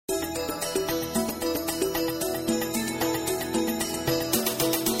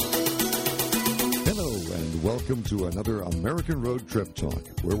welcome to another American Road Trip Talk,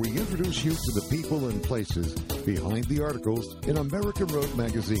 where we introduce you to the people and places behind the articles in American Road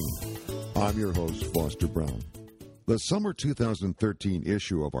Magazine. I'm your host, Foster Brown. The summer 2013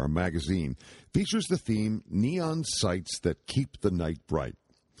 issue of our magazine features the theme Neon Sights That Keep the Night Bright.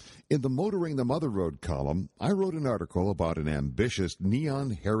 In the Motoring the Mother Road column, I wrote an article about an ambitious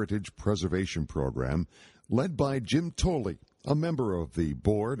neon heritage preservation program led by Jim Thole, a member of the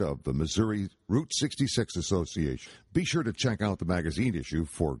board of the Missouri Route 66 Association. Be sure to check out the magazine issue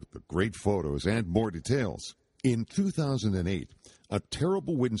for the great photos and more details. In 2008, a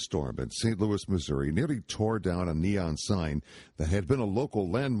terrible windstorm in St. Louis, Missouri nearly tore down a neon sign that had been a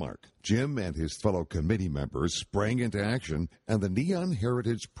local landmark. Jim and his fellow committee members sprang into action, and the Neon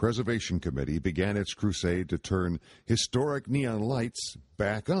Heritage Preservation Committee began its crusade to turn historic neon lights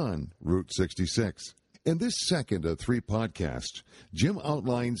back on Route 66. In this second of three podcasts, Jim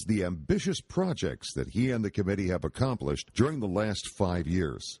outlines the ambitious projects that he and the committee have accomplished during the last 5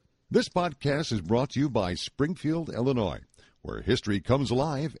 years. This podcast is brought to you by Springfield, Illinois, where history comes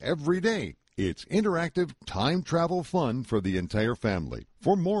alive every day. It's interactive time travel fun for the entire family.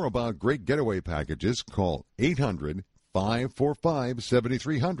 For more about great getaway packages, call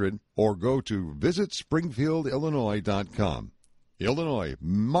 800-545-7300 or go to visitspringfieldillinois.com. Illinois,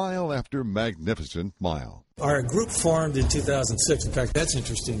 mile after magnificent mile. Our group formed in 2006. In fact, that's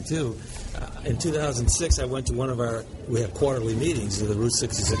interesting, too. In 2006, I went to we have quarterly meetings of the Route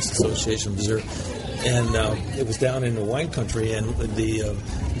 66 Association of Missouri, and it was down in the wine country, and the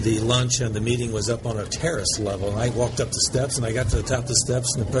lunch and the meeting was up on a terrace level. And I walked up the steps, and I got to the top of the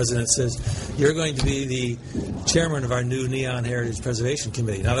steps, and the president says, "You're going to be the chairman of our new Neon Heritage Preservation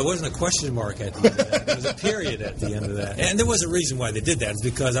Committee." Now, there wasn't a question mark at the end of that. There was a period at the end of that. And there was a reason why they did that. It's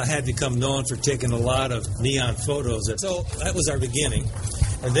because I had become known for taking a lot of neon photos. So that was our beginning.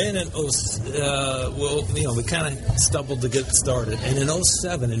 And then in we kind of stumbled to get started. And in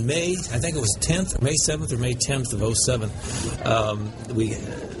 07, in May, I think it was May 7th or May 10th of 07,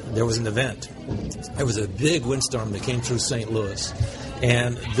 there was an event. There was a big windstorm that came through St. Louis.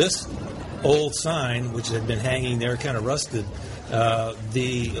 And this old sign, which had been hanging there, kind of rusted,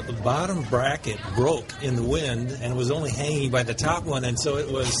 the bottom bracket broke in the wind and was only hanging by the top one, and so it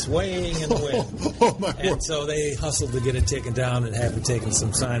was swaying in the wind. And so they hustled to get it taken down and have it taken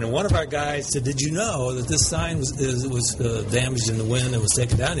some sign. And one of our guys said, "Did you know that this sign was damaged in the wind and was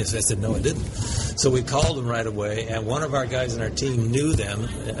taken down?" I said, "No, I didn't." So we called them right away, and one of our guys in our team knew them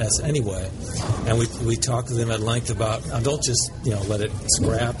anyway. And we talked to them at length about, don't just let it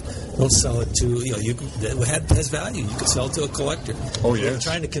scrap. Don't sell it to, it has value. You could sell it to a collector. Oh, yes. We were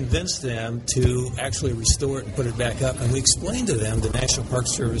trying to convince them to actually restore it and put it back up. And we explained to them the National Park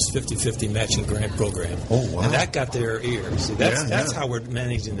Service 50/50 matching grant program. Oh, wow. And that got their ears. See, that's how we're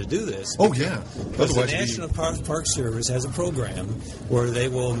managing to do this. Oh, yeah. Because the National Park Service has a program where they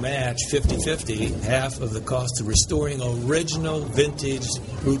will match 50/50, half of the cost of restoring original vintage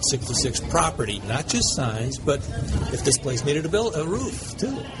Route 66 property. Not just signs, but if this place needed a roof,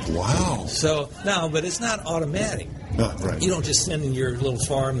 too. Wow. So, but it's not automatic. Right. You don't just send in your little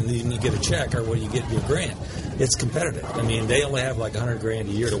farm and then you get a check or you get your grant. It's competitive. I mean, they only have like $100,000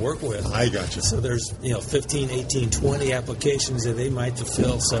 a year to work with. I got you. So there's 15, 18, 20 applications that they might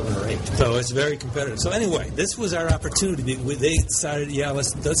fulfill 7 or 8. So it's very competitive. So anyway, this was our opportunity. They decided,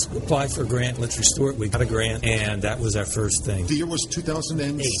 let's apply for a grant. Let's restore it. We got a grant, and that was our first thing. The year was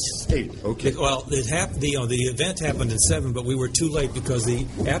 2008. Okay. It happened. The event happened in 7, but we were too late because the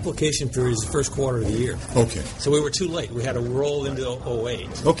application period is the first quarter of the year. Okay. So we were too late. We had to roll into 08.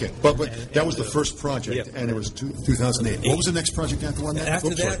 Okay, but that was the first project, and it was 2008. What was the next project after one? After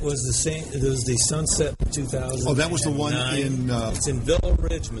that was the same. It was the Sunset 2000. Oh, that was the one in. It's in Villa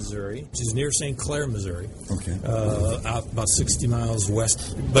Ridge, Missouri, which is near St. Clair, Missouri. Okay. Out about 60 miles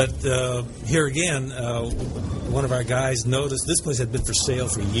west. But here again, one of our guys noticed this place had been for sale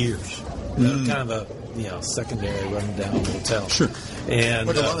for years. Kind of a secondary run-down hotel. Sure. And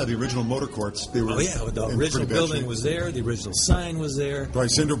but a lot of the original motor courts, they were. The original building was there. The original sign was there. Right,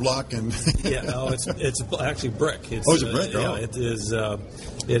 cinder block and. It's actually brick. It's, is it brick? Yeah, it is.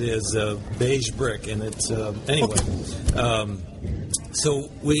 It is beige brick, and it's anyway. Okay. So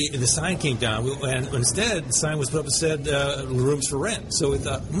the sign came down, and instead the sign was put up and said rooms for rent. So we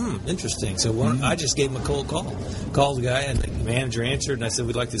thought, interesting. So I just gave him a cold call. Called the guy, and the manager answered, and I said,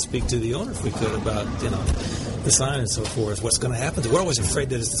 we'd like to speak to the owner if we could about the sign and so forth. What's going to happen? We're always afraid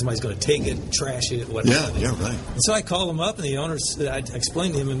that somebody's going to take it, trash it, whatever. Yeah, right. And so I called him up, and the owner, I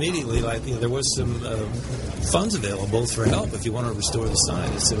explained to him immediately, there was some funds available for help if you want to restore the sign.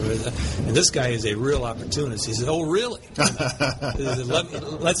 And this guy is a real opportunist. He said, "Oh, really?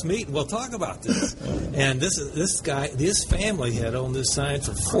 Let's meet and we'll talk about this." And this family had owned this sign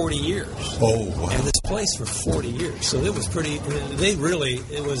for 40 years. Oh, wow. And this place for 40 years. So it was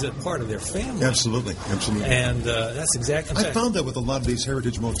it was a part of their family. Absolutely. And that's exactly. I found that with a lot of these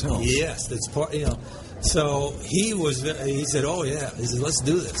heritage motels. Yes, that's part. So he said, "Oh yeah," he said, "Let's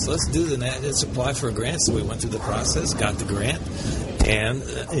do this. Let's apply for a grant." So we went through the process, got the grant, and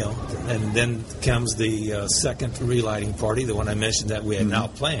and then comes the second relighting party, the one I mentioned that we had now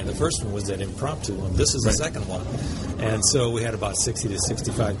planned. The first one was that impromptu one. This is the second one, and so we had about 60 to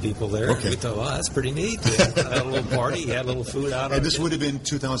 65 people there. Okay. We thought, "Well, that's pretty neat." We had a little party, had a little food out. And this would have been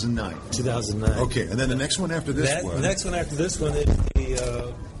 2009. 2009. Okay, and then the next one after this The next one after this one is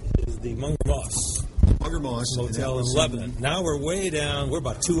the Munger Moss Motel in Lebanon. Now we're way down. We're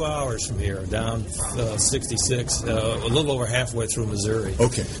about 2 hours from here, down 66, a little over halfway through Missouri.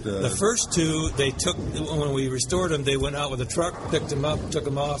 Okay. The first two, when we restored them, they went out with a truck, picked them up, took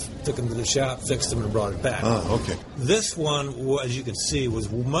them off, took them to the shop, fixed them, and brought it back. Okay. This one, as you can see, was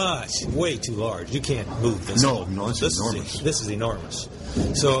way too large. You can't move this. No, it's enormous. This is enormous.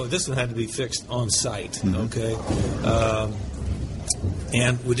 So this one had to be fixed on site. Mm-hmm. Okay.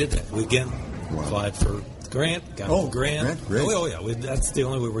 And we did that. We again applied for grant, got the grant. Great. Oh yeah, that's the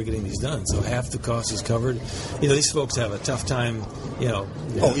only way we're getting these done. So half the cost is covered. These folks have a tough time.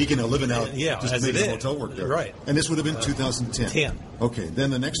 Eking a living out. Just making hotel work there. Right. And this would have been 2010. Okay. Then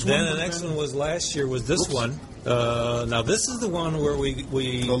the next one. Then the next one was last year. Was this one? Now this is the one where we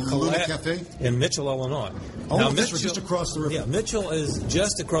the Luna Cafe in Mitchell, Illinois. Oh, now, Mitchell, just across the river. Yeah, Mitchell is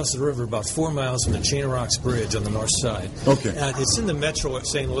just across the river, about 4 miles from the Chain of Rocks Bridge on the north side. Okay. It's in the metro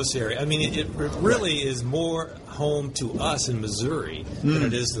St. Louis area. I mean, it really is more home to us in Missouri than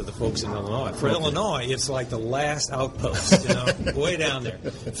it is to the folks in Illinois. For Illinois, it's like the last outpost, way down there.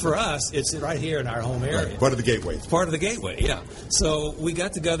 For us, it's right here in our home area. Right. Part of the gateway. It's part of the gateway, yeah. So we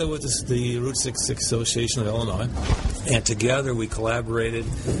got together with the Route 66 Association of Illinois, and together we collaborated,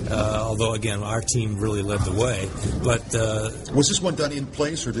 although, again, our team really led the way. But was this one done in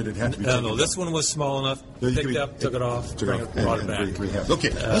place, or did it have to be taken No, this one was small enough, picked up, took it off, brought it back. Okay,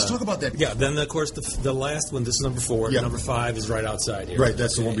 let's talk about that. Yeah, then, of course, the last one, this is number 4. Number 5 is right outside here. Right,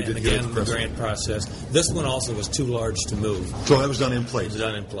 that's the one we did here. Again, the grant process. This one also was too large to move. So that was done in place? It was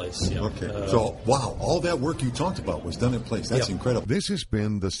done in place, yeah. Okay. Wow, all that work you talked about was done in place. That's incredible. This has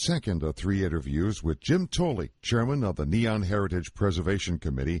been the second of 3 interviews with Jim Thole, chairman of the Neon Heritage Preservation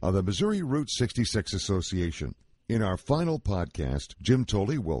Committee of the Missouri Route 66 Association. In our final podcast, Jim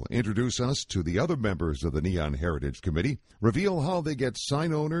Thole will introduce us to the other members of the Neon Heritage Committee, reveal how they get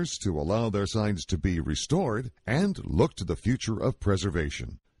sign owners to allow their signs to be restored, and look to the future of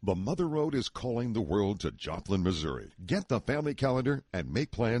preservation. The Mother Road is calling the world to Joplin, Missouri. Get the family calendar and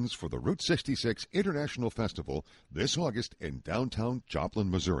make plans for the Route 66 International Festival this August in downtown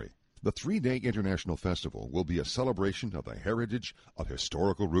Joplin, Missouri. The 3-day International Festival will be a celebration of the heritage of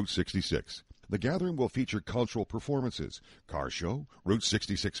historical Route 66. The gathering will feature cultural performances, car show, Route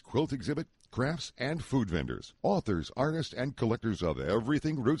 66 quilt exhibit, crafts, and food vendors. Authors, artists, and collectors of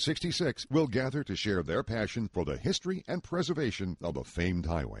everything Route 66 will gather to share their passion for the history and preservation of the famed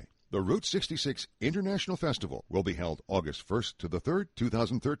highway. The Route 66 International Festival will be held August 1st to the 3rd,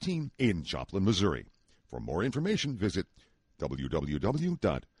 2013 in Joplin, Missouri. For more information, visit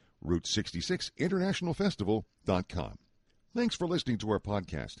www.route66internationalfestival.com. Thanks for listening to our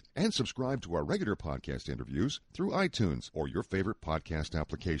podcast, and subscribe to our regular podcast interviews through iTunes or your favorite podcast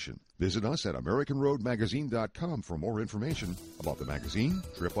application. Visit us at AmericanRoadMagazine.com for more information about the magazine,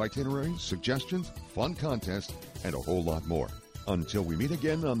 trip itineraries, suggestions, fun contests, and a whole lot more. Until we meet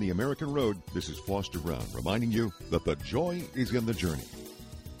again on the American Road, this is Foster Brown reminding you that the joy is in the journey.